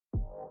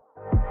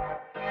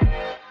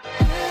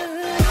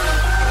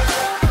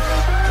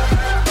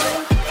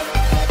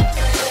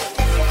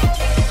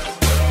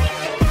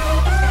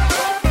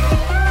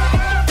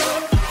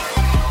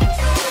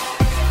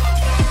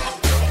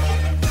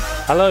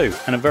Hello,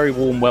 and a very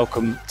warm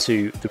welcome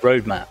to The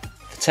Roadmap,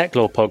 the tech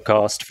law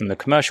podcast from the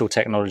commercial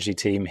technology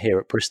team here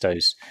at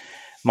Bristow's.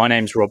 My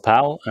name's Rob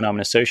Powell, and I'm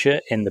an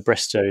associate in the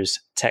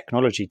Bristow's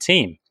technology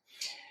team.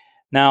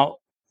 Now,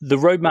 the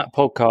Roadmap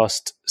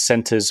podcast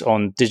centers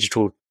on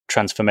digital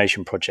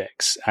transformation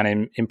projects,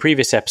 and in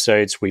previous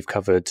episodes, we've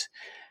covered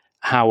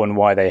how and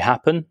why they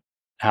happen,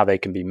 how they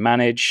can be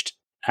managed,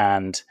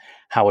 and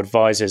how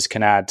advisors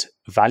can add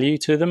value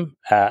to them,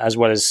 as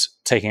well as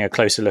taking a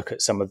closer look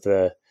at some of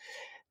the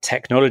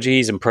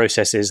technologies and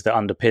processes that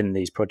underpin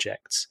these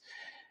projects.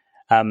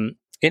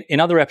 In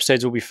other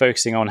episodes, we'll be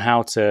focusing on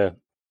how to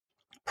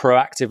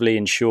proactively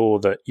ensure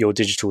that your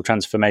digital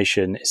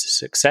transformation is a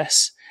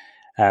success,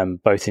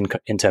 both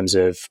in terms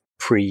of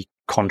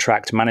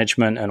pre-contract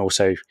management and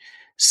also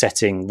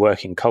setting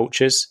working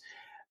cultures,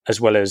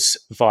 as well as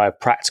via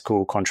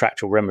practical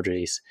contractual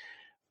remedies,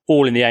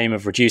 all in the aim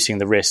of reducing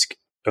the risk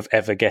of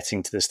ever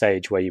getting to the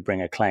stage where you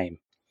bring a claim.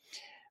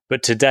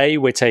 But today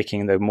we're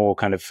taking the more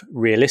kind of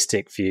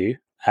realistic view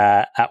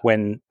at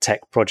when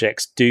tech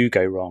projects do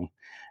go wrong.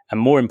 And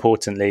more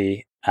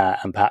importantly,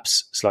 and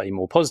perhaps slightly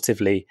more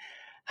positively,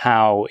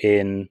 how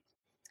in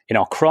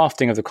our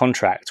crafting of the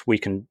contract, we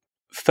can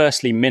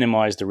firstly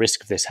minimize the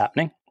risk of this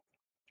happening.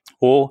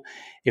 Or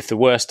if the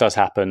worst does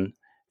happen,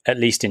 at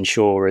least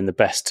ensure we're in the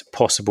best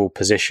possible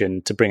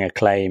position to bring a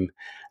claim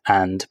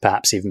and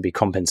perhaps even be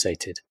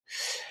compensated.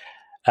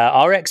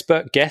 Our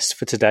expert guest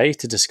for today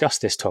to discuss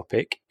this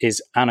topic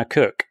is Anna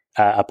Cook,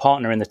 a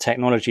partner in the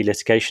technology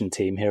litigation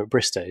team here at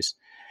Bristow's.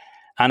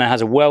 Anna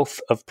has a wealth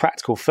of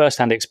practical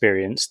first-hand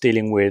experience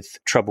dealing with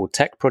troubled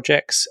tech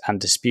projects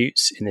and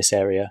disputes in this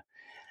area,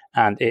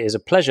 and it is a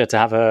pleasure to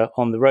have her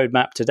on the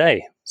roadmap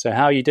today. So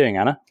how are you doing,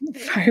 Anna?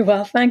 Very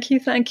well, thank you.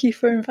 Thank you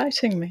for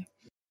inviting me.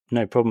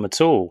 No problem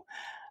at all.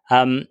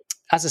 As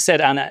I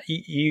said, Anna,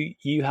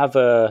 you have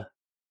a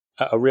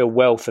real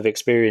wealth of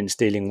experience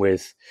dealing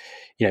with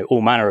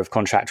all manner of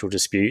contractual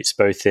disputes,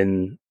 both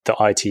in the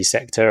IT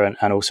sector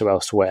and also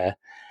elsewhere,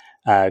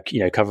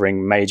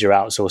 covering major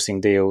outsourcing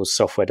deals,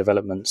 software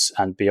developments,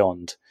 and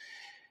beyond.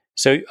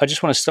 So I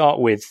just want to start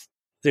with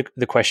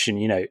the question,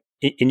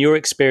 in your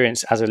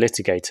experience as a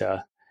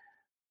litigator,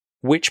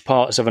 which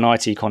parts of an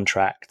IT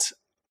contract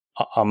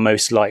are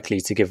most likely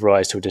to give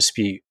rise to a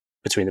dispute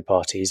between the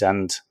parties?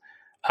 And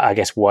I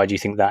guess, why do you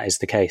think that is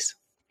the case?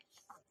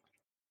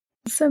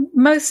 So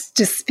most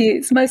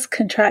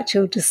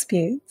contractual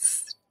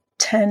disputes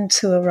tend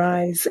to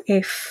arise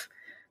if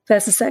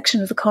there's a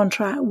section of the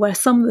contract where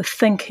some of the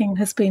thinking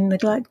has been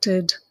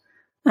neglected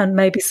and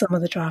maybe some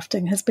of the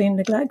drafting has been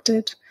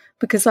neglected,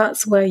 because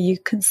that's where you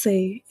can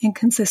see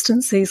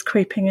inconsistencies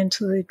creeping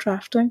into the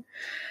drafting.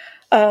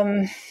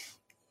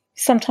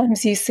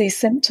 Sometimes you see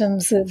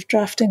symptoms of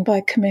drafting by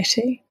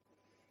committee,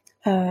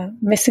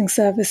 missing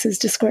services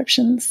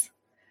descriptions.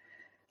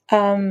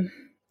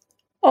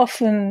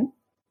 Often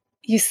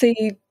you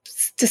see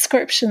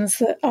descriptions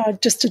that are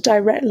just a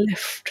direct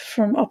lift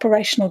from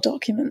operational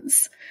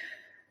documents.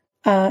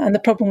 And the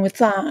problem with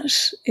that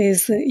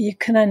is that you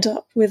can end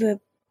up with a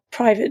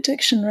private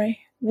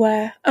dictionary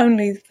where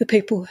only the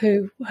people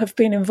who have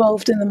been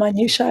involved in the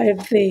minutiae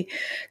of the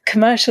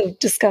commercial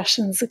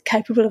discussions are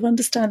capable of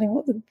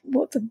understanding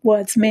what the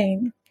words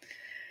mean.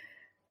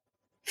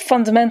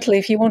 Fundamentally,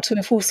 if you want to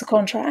enforce a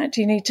contract,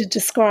 you need to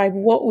describe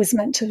what was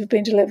meant to have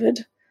been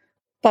delivered,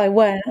 by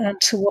when and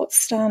to what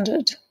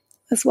standard,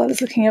 as well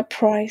as looking at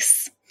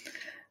price.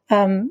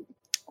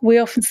 We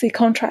often see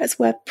contracts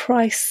where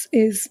price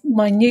is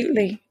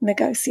minutely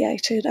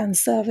negotiated and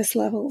service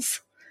levels,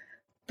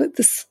 but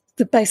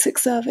the basic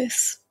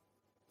service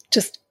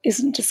just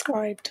isn't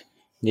described.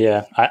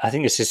 Yeah, I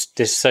think this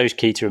is so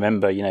key to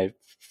remember.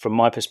 From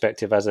my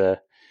perspective as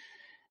a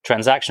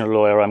transactional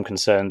lawyer, I'm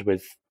concerned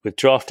with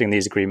drafting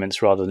these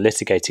agreements rather than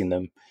litigating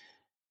them.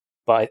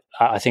 But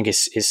I think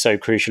it's so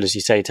crucial, as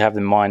you say, to have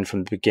in mind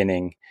from the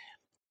beginning,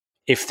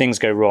 if things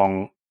go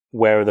wrong,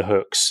 where are the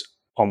hooks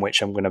on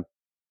which I'm going to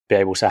be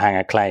able to hang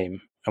a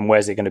claim, and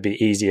where's it going to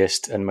be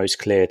easiest and most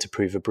clear to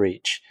prove a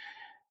breach?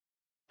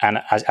 And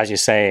as you're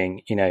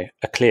saying, a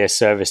clear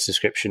service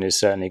description is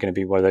certainly going to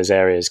be one of those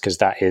areas, because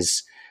that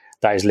is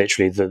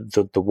literally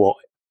the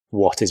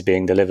what is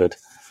being delivered.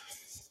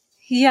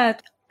 Yeah,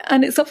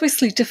 and it's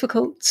obviously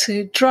difficult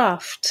to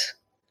draft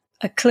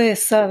a clear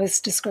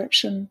service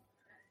description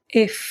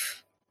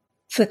if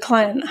the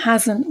client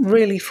hasn't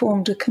really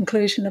formed a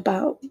conclusion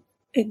about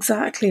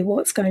exactly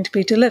what's going to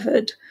be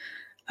delivered.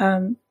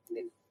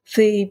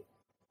 The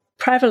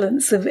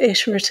prevalence of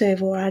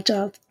iterative or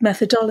agile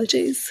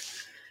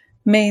methodologies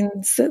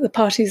means that the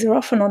parties are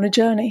often on a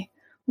journey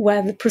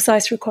where the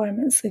precise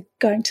requirements are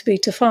going to be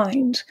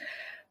defined.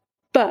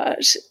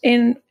 But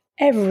in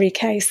every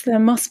case, there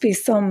must be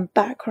some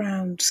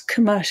background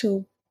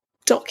commercial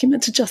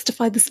document to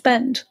justify the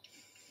spend.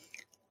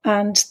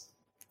 And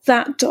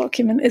that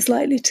document is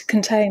likely to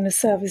contain a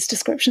service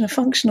description, a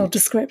functional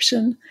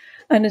description,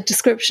 and a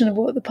description of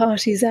what the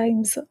parties'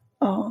 aims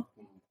are.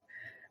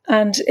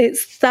 And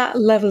it's that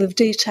level of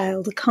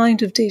detail, the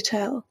kind of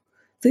detail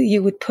that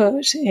you would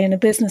put in a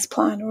business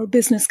plan or a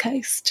business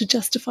case to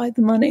justify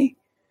the money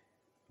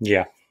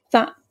Yeah.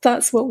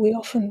 That's what we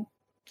often,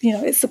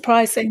 it's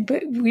surprising,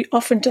 but we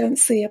often don't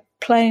see a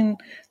plain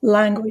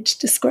language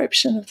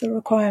description of the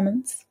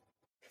requirements.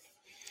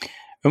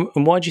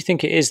 And why do you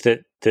think it is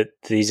that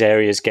these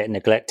areas get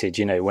neglected?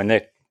 When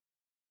they're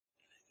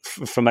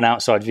from an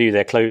outside view,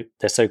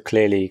 they're so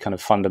clearly kind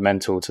of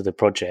fundamental to the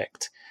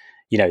project.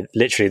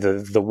 Literally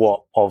the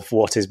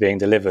what is being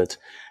delivered.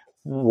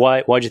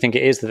 Why do you think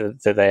it is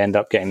that they end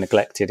up getting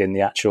neglected in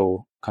the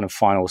actual kind of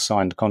final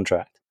signed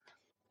contract?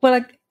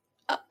 Well,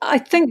 I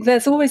think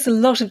there's always a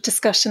lot of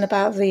discussion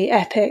about the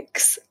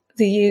epics,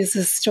 the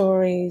user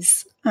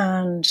stories,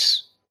 and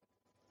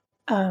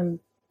the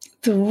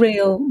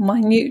real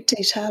minute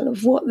detail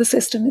of what the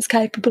system is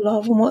capable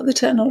of and what the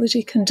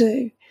technology can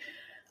do.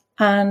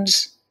 And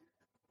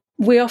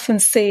we often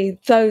see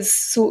those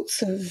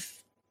sorts of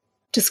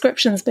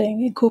descriptions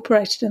being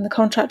incorporated in the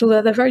contract,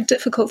 although they're very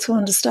difficult to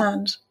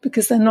understand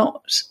because they're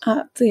not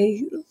at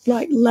the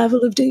right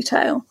level of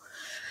detail.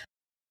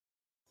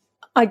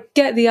 I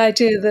get the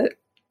idea that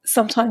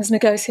sometimes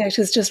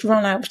negotiators just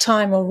run out of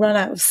time or run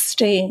out of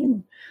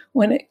steam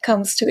when it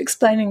comes to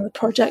explaining the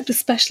project,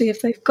 especially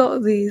if they've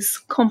got these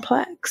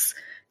complex,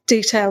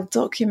 detailed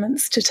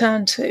documents to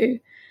turn to.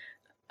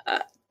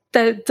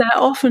 They're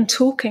often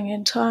talking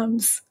in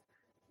terms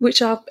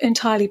which are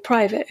entirely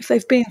private. If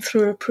they've been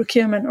through a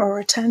procurement or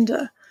a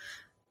tender,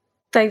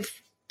 they've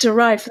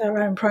derived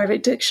their own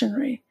private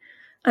dictionary.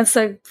 And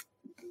so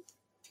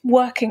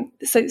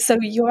so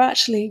you're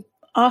actually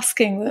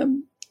asking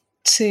them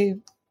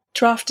to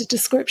draft a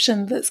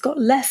description that's got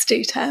less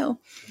detail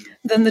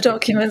than the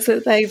documents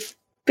that they've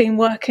been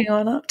working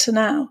on up to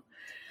now.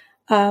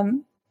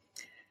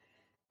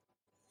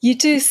 You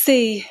do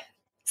see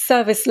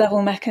service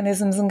level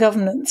mechanisms and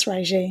governance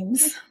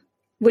regimes,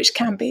 which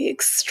can be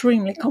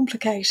extremely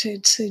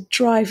complicated to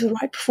drive the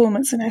right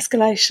performance and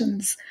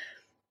escalations.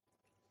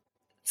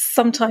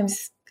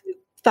 Sometimes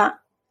that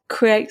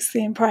creates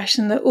the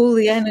impression that all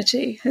the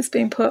energy has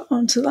been put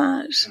onto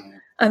that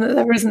and that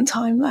there isn't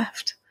time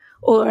left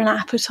or an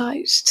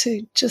appetite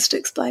to just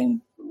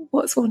explain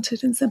what's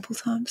wanted in simple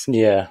terms.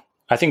 Yeah,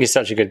 I think it's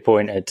such a good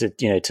point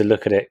to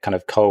look at it kind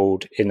of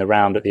cold in the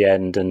round at the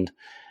end, and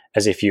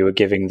as if you were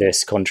giving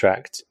this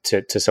contract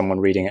to someone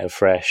reading it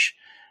afresh,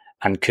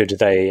 and could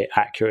they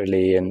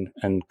accurately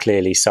and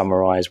clearly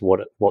summarize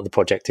what the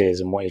project is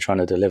and what you're trying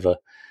to deliver.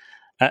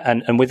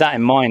 And with that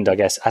in mind, I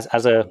guess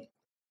as a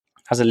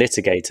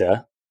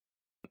litigator,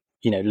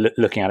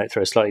 looking at it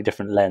through a slightly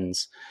different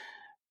lens,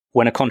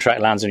 when a contract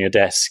lands on your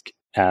desk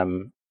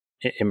in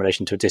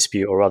relation to a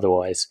dispute or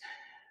otherwise,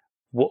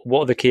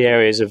 what are the key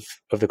areas of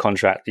the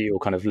contract that you'll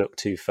kind of look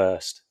to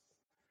first?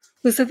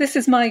 Well, so this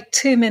is my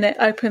 2-minute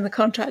open the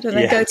contract and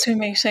then go to a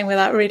meeting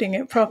without reading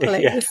it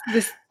properly. Yeah.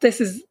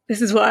 This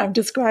is what I'm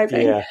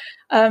describing. Yeah.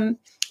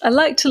 I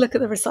like to look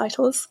at the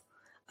recitals.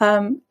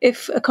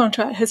 If a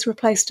contract has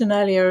replaced an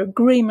earlier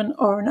agreement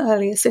or an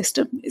earlier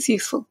system, it's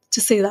useful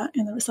to see that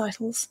in the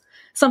recitals.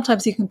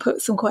 Sometimes you can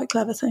put some quite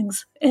clever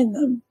things in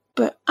them,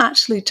 but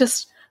actually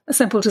just a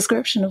simple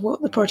description of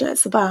what the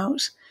project's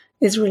about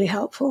is really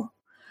helpful.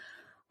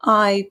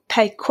 I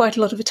pay quite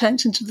a lot of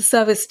attention to the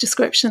service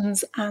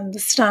descriptions and the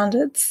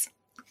standards,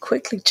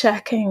 quickly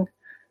checking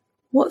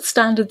what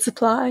standards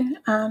apply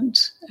and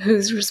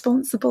who's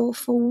responsible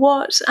for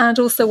what, and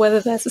also whether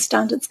there's a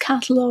standards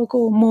catalogue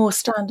or more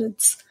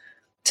standards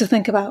to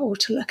think about or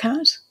to look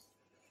at.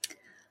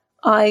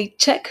 I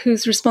check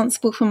who's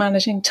responsible for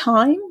managing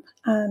time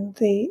and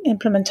the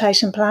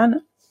implementation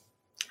plan,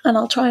 and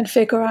I'll try and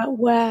figure out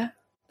where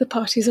the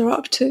parties are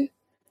up to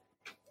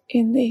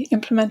in the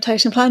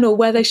implementation plan, or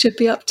where they should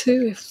be up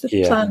to if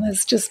the plan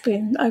has just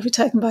been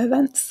overtaken by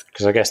events.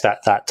 Because I guess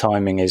that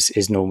timing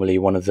is normally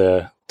one of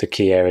the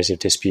key areas of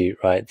dispute,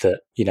 right? That,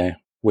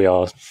 we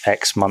are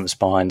X months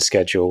behind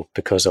schedule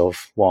because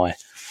of Y.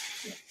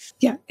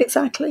 Yeah,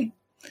 exactly.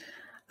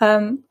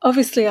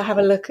 Obviously, I have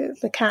a look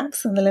at the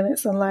caps and the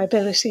limits on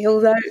liability,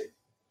 although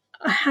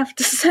I have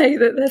to say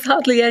that there's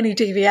hardly any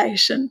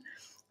deviation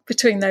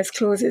between those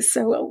clauses.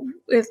 So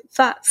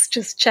that's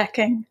just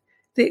checking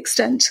the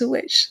extent to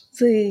which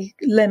the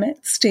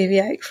limits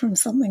deviate from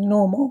something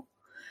normal.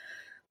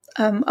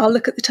 I'll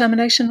look at the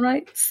termination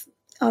rights.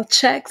 I'll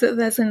check that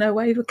there's a no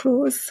waiver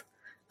clause,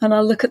 and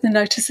I'll look at the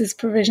notices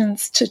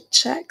provisions to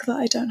check that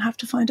I don't have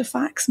to find a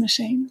fax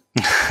machine.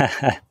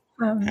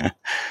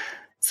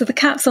 So the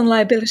caps on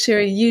liability are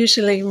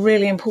usually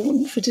really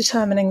important for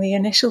determining the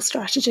initial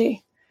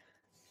strategy.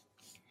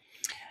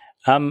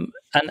 And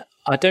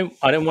I don't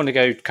want to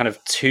go kind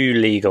of too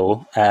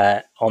legal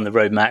on the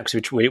roadmaps,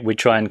 which we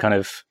try and kind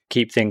of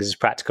keep things as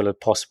practical as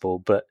possible.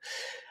 But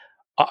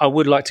I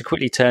would like to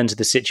quickly turn to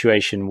the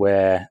situation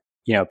where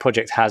a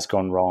project has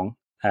gone wrong.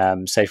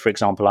 Say, for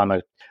example, I'm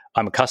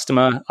a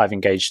customer. I've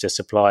engaged a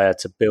supplier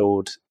to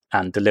build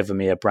and deliver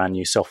me a brand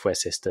new software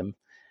system,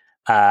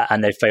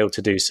 and they failed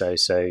to do so.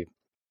 So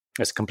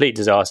it's a complete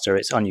disaster.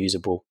 It's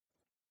unusable.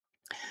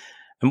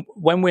 And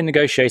when we're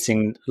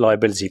negotiating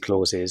liability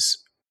clauses,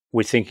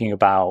 we're thinking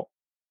about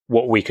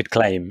what we could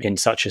claim in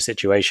such a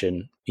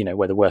situation,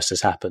 where the worst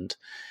has happened.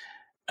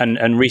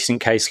 and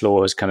recent case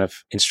law has kind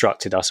of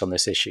instructed us on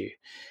this issue.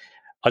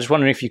 I was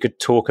wondering if you could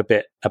talk a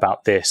bit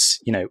about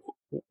this.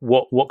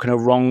 What can a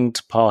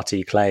wronged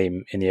party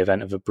claim in the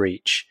event of a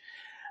breach?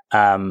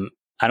 And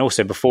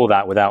also before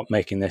that, without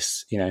making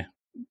this,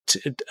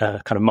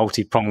 a kind of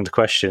multi-pronged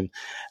question,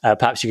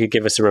 perhaps you could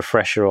give us a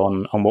refresher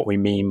on what we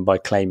mean by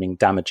claiming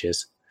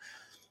damages.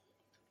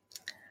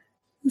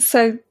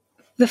 So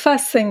the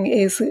first thing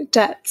is that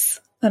debts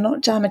are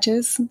not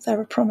damages,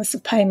 they're a promise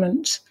of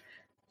payment.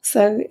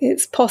 So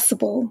it's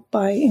possible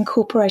by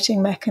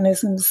incorporating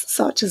mechanisms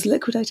such as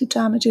liquidated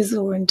damages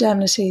or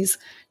indemnities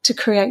to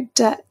create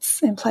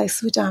debts in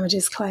place of a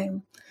damages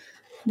claim.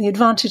 The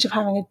advantage of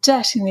having a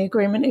debt in the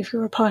agreement, if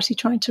you're a party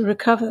trying to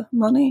recover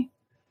money,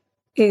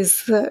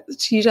 is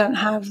that you don't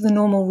have the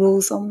normal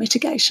rules on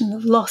mitigation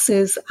of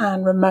losses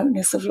and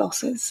remoteness of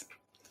losses.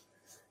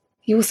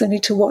 You also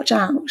need to watch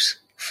out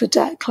for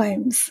debt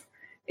claims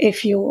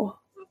if you're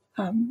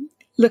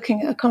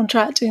looking at a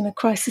contract in a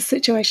crisis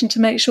situation to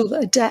make sure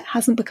that a debt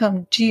hasn't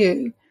become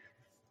due,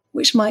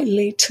 which might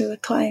lead to a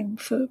claim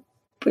for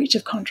breach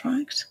of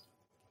contract.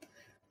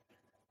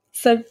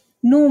 So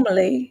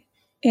normally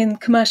in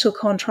commercial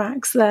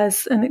contracts,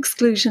 there's an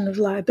exclusion of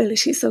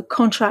liability, so a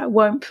contract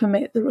won't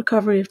permit the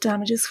recovery of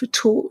damages for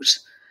tort.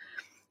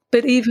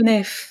 But even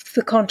if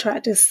the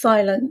contract is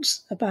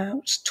silent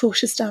about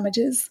tortious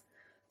damages,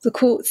 the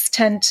courts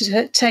tend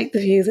to take the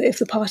view that if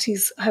the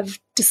parties have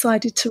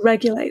decided to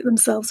regulate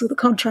themselves with a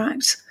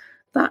contract,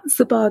 that's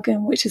the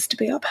bargain which is to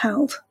be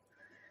upheld.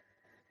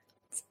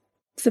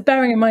 So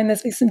bearing in mind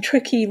there's been some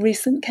tricky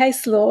recent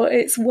case law,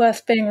 it's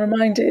worth being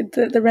reminded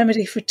that the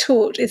remedy for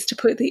tort is to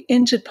put the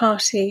injured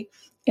party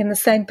in the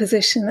same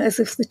position as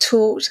if the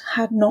tort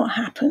had not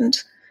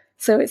happened.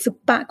 So it's a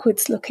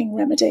backwards-looking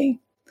remedy,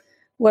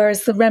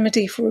 whereas the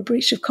remedy for a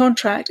breach of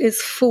contract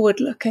is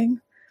forward-looking.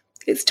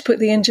 It's to put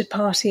the injured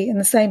party in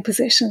the same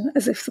position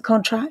as if the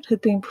contract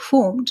had been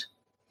performed.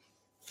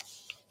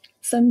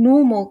 So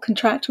normal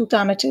contractual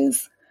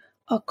damages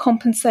are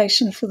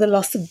compensation for the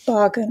loss of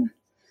bargain.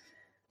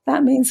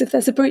 That means if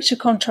there's a breach of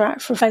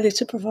contract for failure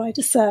to provide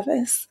a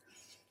service,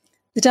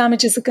 the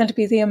damages are going to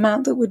be the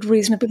amount that would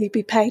reasonably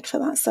be paid for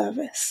that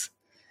service.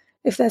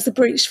 If there's a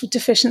breach for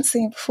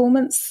deficiency in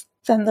performance,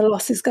 then the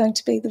loss is going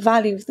to be the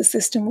value of the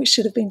system which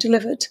should have been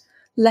delivered,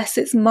 less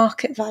its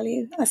market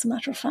value, as a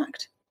matter of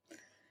fact.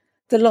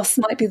 The loss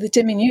might be the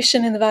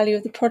diminution in the value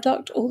of the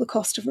product or the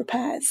cost of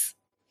repairs.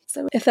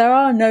 So if there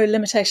are no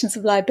limitations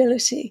of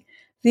liability,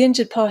 the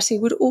injured party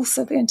would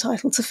also be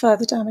entitled to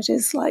further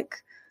damages like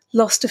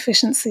lost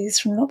efficiencies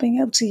from not being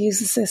able to use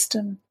the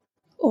system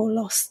or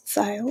lost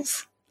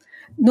sales.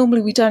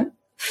 Normally we don't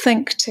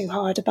think too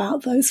hard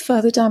about those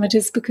further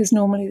damages because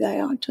normally they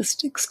are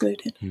just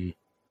excluded. In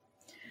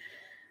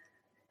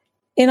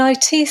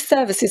IT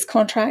services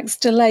contracts,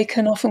 delay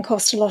can often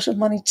cost a lot of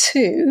money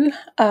too.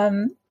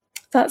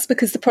 That's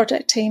because the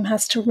project team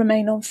has to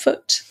remain on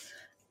foot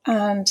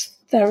and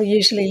there are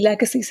usually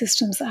legacy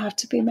systems that have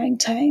to be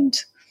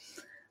maintained.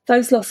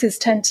 Those losses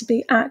tend to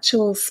be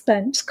actual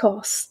spent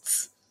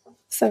costs.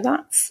 So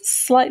that's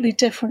slightly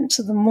different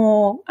to the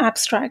more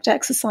abstract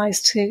exercise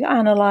to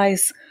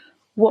analyse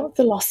what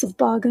the loss of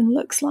bargain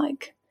looks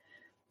like.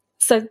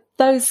 So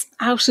those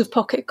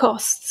out-of-pocket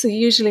costs are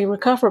usually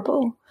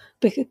recoverable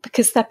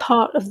because they're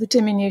part of the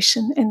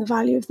diminution in the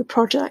value of the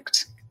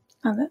project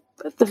and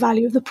the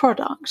value of the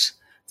product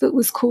that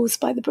was caused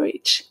by the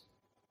breach.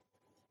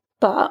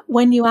 But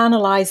when you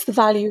analyse the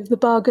value of the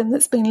bargain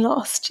that's been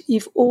lost,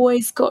 you've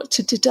always got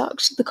to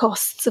deduct the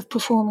costs of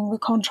performing the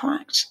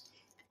contract.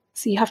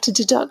 So you have to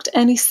deduct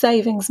any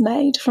savings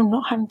made from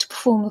not having to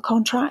perform the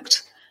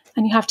contract,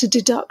 and you have to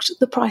deduct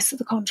the price of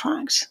the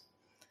contract.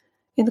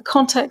 In the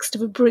context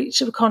of a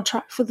breach of a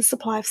contract for the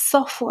supply of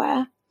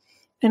software,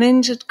 an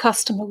injured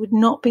customer would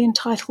not be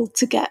entitled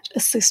to get a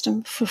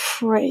system for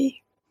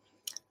free.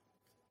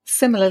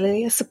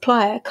 Similarly, a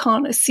supplier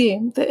can't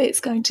assume that it's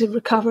going to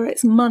recover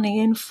its money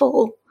in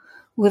full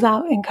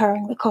without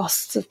incurring the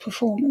costs of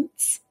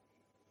performance.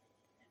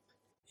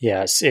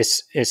 Yeah,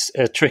 it's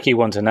a tricky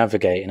one to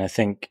navigate, and I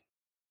think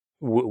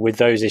with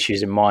those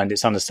issues in mind,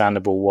 it's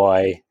understandable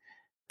why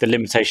the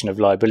limitation of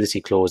liability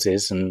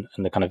clauses and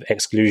the kind of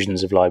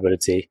exclusions of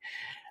liability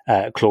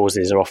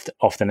clauses are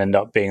often end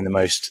up being the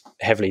most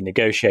heavily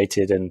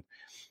negotiated and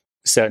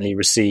certainly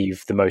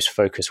receive the most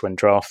focus when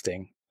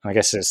drafting. I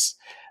guess it's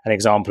an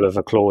example of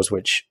a clause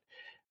which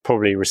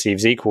probably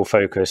receives equal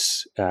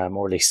focus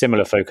or at least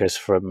similar focus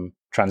from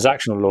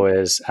transactional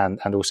lawyers and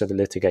also the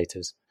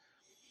litigators.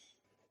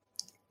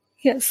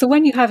 Yeah, so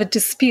when you have a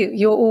dispute,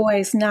 you're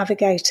always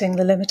navigating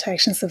the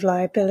limitations of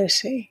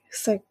liability.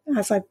 So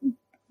as I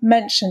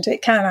mentioned,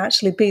 it can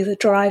actually be the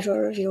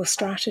driver of your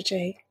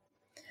strategy.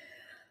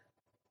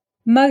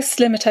 Most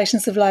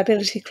limitations of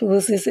liability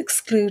clauses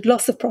exclude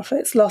loss of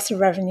profits, loss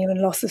of revenue,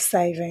 and loss of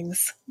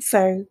savings.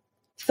 So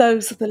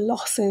those are the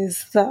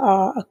losses that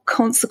are a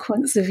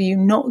consequence of you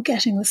not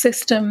getting the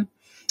system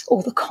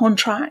or the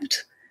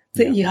contract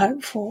that you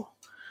hope for.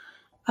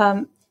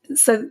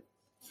 So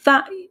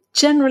that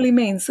generally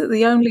means that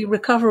the only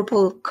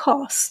recoverable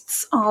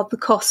costs are the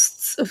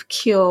costs of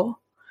cure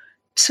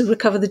to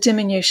recover the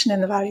diminution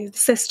in the value of the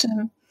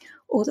system,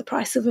 or the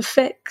price of a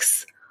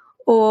fix,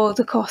 or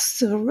the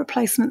costs of a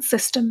replacement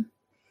system.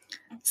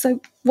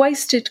 So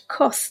wasted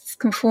costs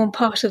can form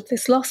part of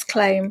this loss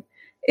claim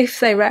if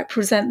they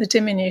represent the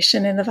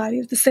diminution in the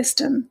value of the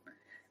system.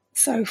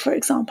 So, for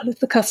example, if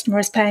the customer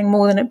is paying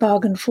more than it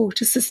bargained for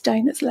to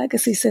sustain its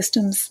legacy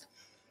systems.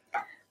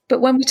 But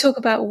when we talk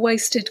about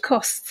wasted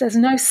costs, there's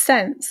no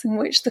sense in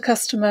which the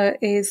customer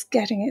is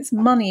getting its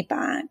money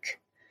back.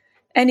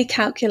 Any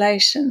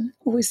calculation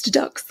always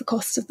deducts the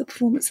cost of the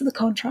performance of the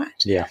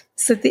contract. Yeah.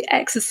 So the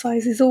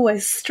exercise is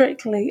always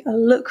strictly a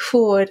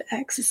look-forward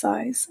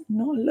exercise,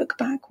 not a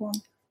look-back one.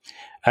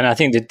 And I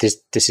think that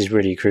this is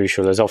really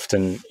crucial. There's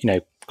often,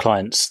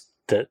 clients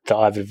that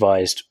I've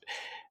advised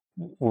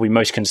will be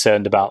most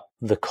concerned about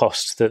the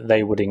cost that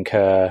they would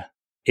incur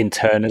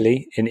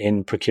internally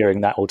in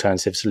procuring that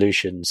alternative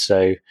solution.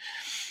 So,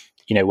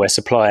 where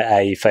supplier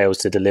A fails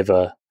to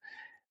deliver,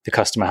 the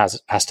customer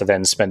has to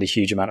then spend a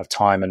huge amount of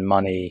time and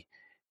money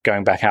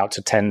going back out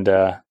to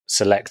tender,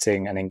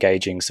 selecting and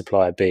engaging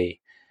supplier B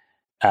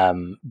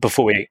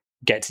before we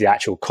get to the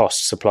actual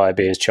cost supplier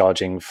B is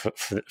charging for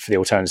the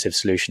alternative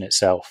solution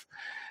itself.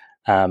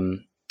 So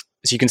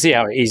you can see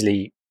how it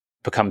easily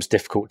becomes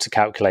difficult to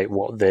calculate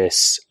what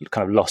this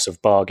kind of loss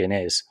of bargain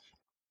is.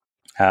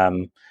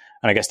 And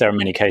I guess there are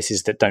many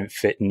cases that don't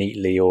fit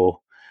neatly or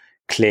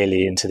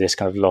clearly into this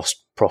kind of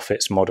lost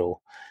profits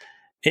model.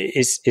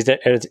 Is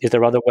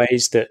there other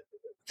ways that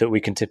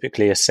we can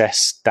typically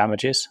assess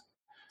damages?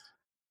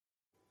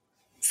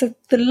 So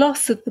the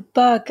loss of the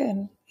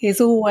bargain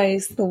is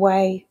always the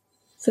way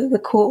that the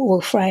court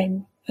will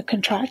frame a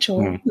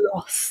contractual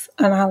loss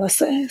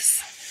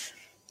analysis.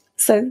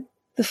 So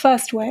the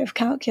first way of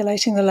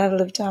calculating the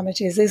level of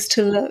damages is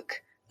to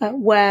look at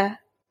where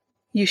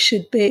you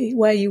should be,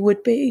 where you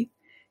would be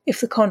if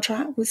the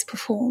contract was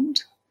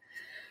performed.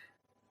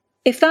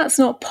 If that's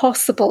not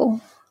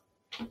possible,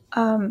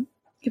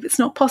 if it's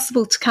not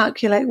possible to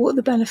calculate what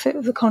the benefit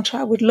of the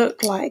contract would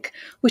look like,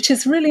 which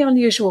is really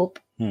unusual,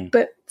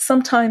 but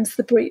sometimes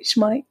the breach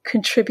might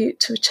contribute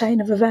to a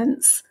chain of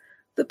events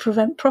that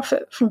prevent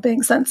profit from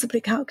being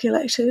sensibly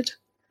calculated.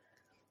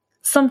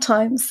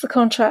 Sometimes the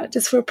contract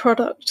is for a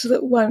product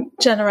that won't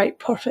generate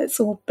profits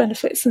or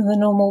benefits in the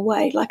normal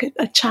way, like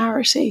a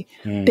charity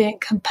being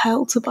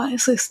compelled to buy a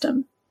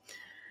system.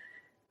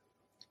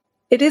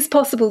 It is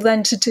possible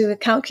then to do a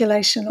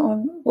calculation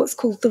on what's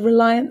called the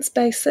reliance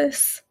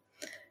basis.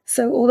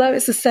 So although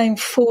it's the same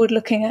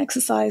forward-looking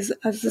exercise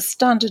as the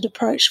standard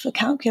approach for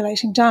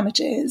calculating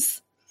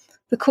damages,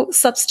 the court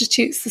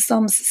substitutes the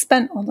sums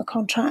spent on the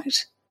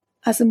contract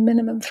as a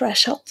minimum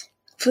threshold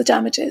for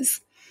damages.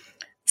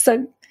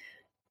 So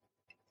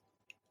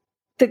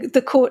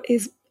the court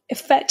is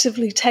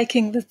effectively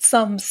taking the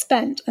sum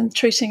spent and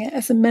treating it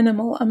as a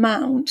minimal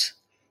amount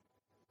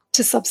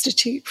to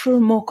substitute for a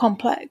more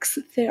complex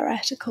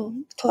theoretical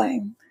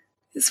claim.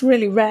 It's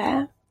really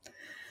rare.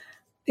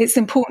 It's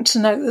important to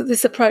note that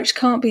this approach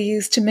can't be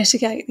used to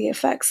mitigate the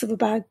effects of a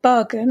bad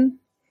bargain.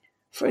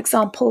 For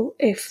example,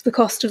 if the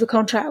cost of the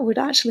contract would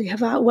actually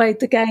have outweighed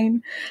the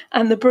gain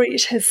and the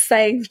breach has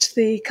saved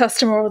the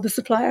customer or the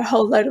supplier a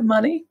whole load of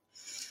money.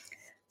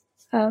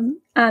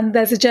 And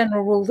there's a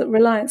general rule that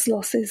reliance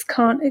losses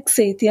can't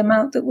exceed the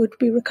amount that would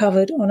be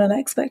recovered on an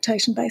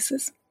expectation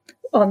basis,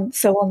 on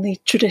the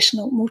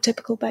traditional, more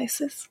typical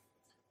basis.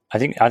 I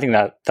think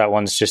that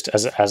one's just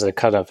as a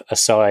kind of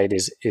aside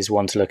is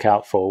one to look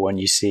out for when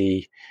you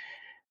see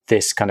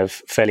this kind of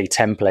fairly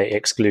template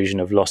exclusion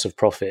of loss of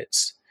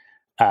profits.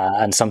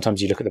 And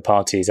sometimes you look at the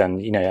parties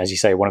and, as you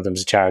say, one of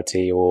them's a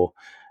charity or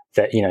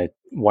that,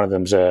 one of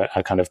them's a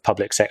kind of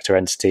public sector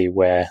entity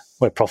where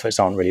profits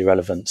aren't really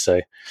relevant.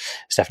 So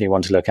it's definitely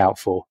one to look out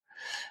for.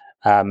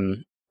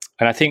 And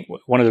I think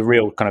one of the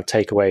real kind of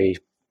takeaways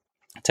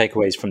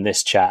from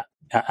this chat,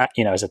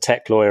 as a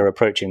tech lawyer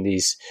approaching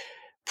these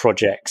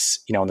projects,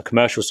 on the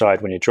commercial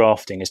side when you're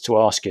drafting, is to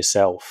ask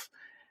yourself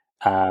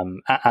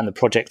and the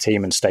project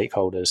team and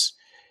stakeholders,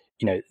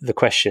 the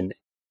question,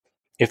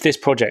 if this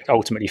project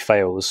ultimately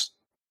fails,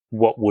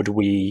 what would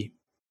we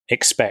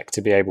expect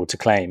to be able to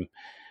claim?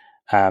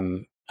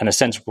 And a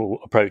sensible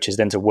approach is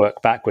then to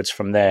work backwards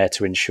from there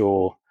to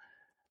ensure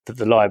that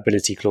the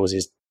liability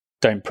clauses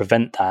don't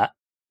prevent that,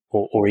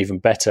 or even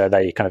better,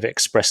 they kind of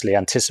expressly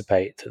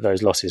anticipate that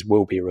those losses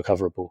will be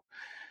recoverable.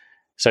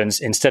 So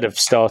instead of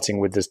starting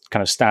with the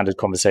kind of standard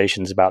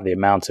conversations about the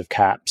amount of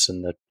caps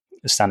and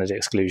the standard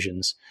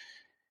exclusions,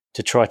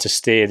 to try to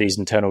steer these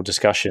internal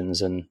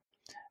discussions and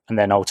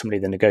then ultimately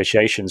the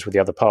negotiations with the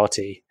other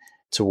party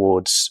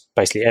towards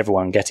basically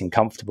everyone getting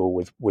comfortable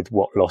with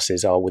what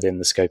losses are within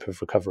the scope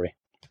of recovery.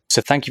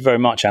 So thank you very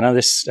much, Anna.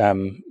 This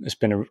has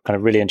been a kind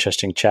of really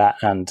interesting chat,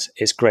 and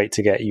it's great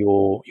to get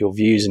your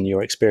views and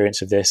your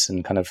experience of this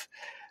and kind of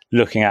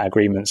looking at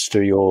agreements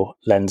through your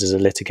lens as a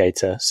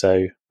litigator.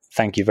 So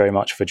thank you very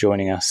much for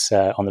joining us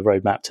on the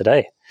roadmap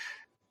today.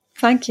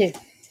 Thank you.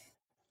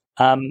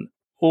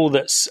 all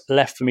that's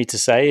left for me to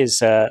say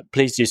is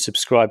please do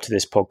subscribe to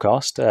this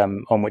podcast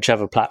on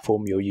whichever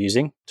platform you're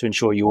using to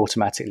ensure you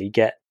automatically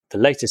get the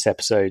latest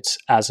episodes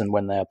as and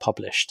when they are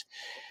published.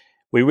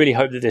 We really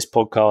hope that this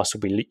podcast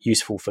will be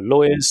useful for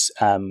lawyers,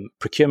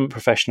 procurement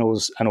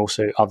professionals, and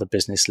also other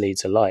business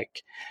leads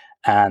alike.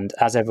 And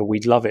as ever,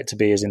 we'd love it to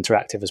be as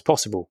interactive as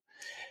possible.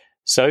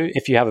 So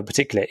if you have a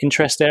particular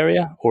interest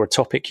area or a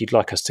topic you'd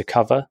like us to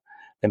cover,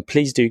 then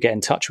please do get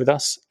in touch with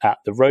us at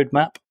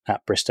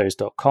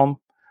theroadmap@bristows.com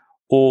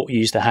or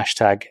use the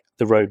hashtag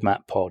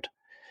 #TheRoadmapPod.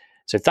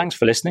 So thanks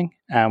for listening,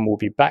 and we'll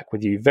be back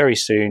with you very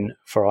soon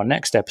for our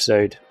next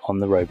episode on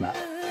The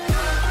Roadmap.